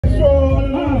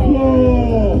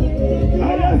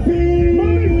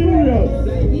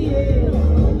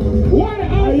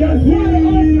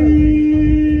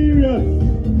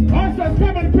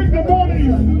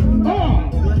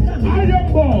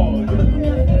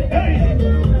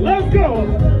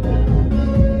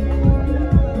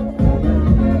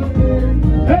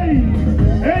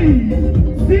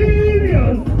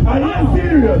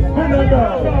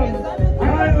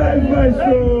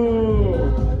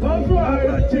Maestro. That's right.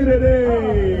 Amakye DEDE.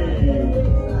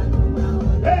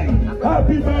 Hey,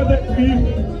 happy birthday, Steve.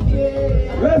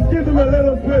 Let's give them a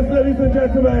little space, ladies and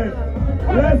gentlemen.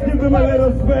 Let's give them a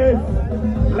little space.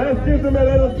 Let's give them a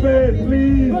little space,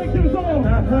 please. Thank you so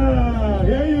much.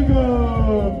 Here you go.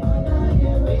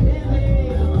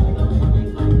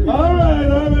 All right,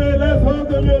 let's hold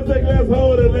the music. Let's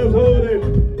hold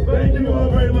it. Thank you all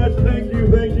very much. Thank you.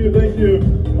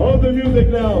 Hold the music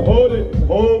now. Hold it.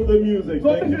 Hold the music.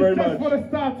 Thank you very much.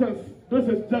 This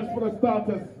is just for the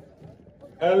starters.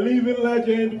 A living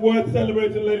legend worth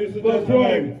celebrating, ladies and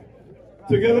gentlemen.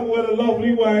 Together with a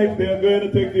lovely wife, they are going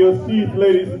to take their seats,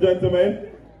 ladies and gentlemen.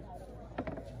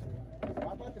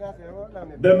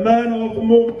 The man of the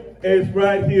moon is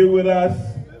right here with us.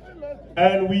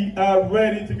 And we are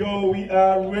ready to go. We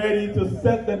are ready to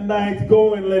set the night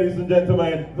going, ladies and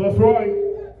gentlemen. That's right.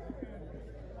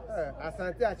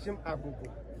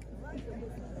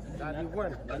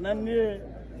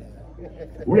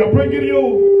 We are bringing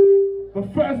you the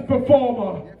first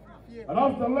performer. And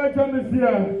that's the legend is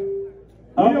here.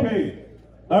 Okay.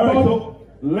 All right, so,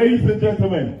 ladies and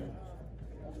gentlemen,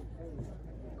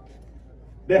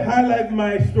 the highlight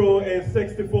maestro is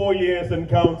 64 years and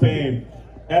counting.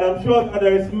 And I'm sure that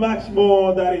there is much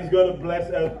more that is going to bless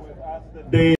us with us today.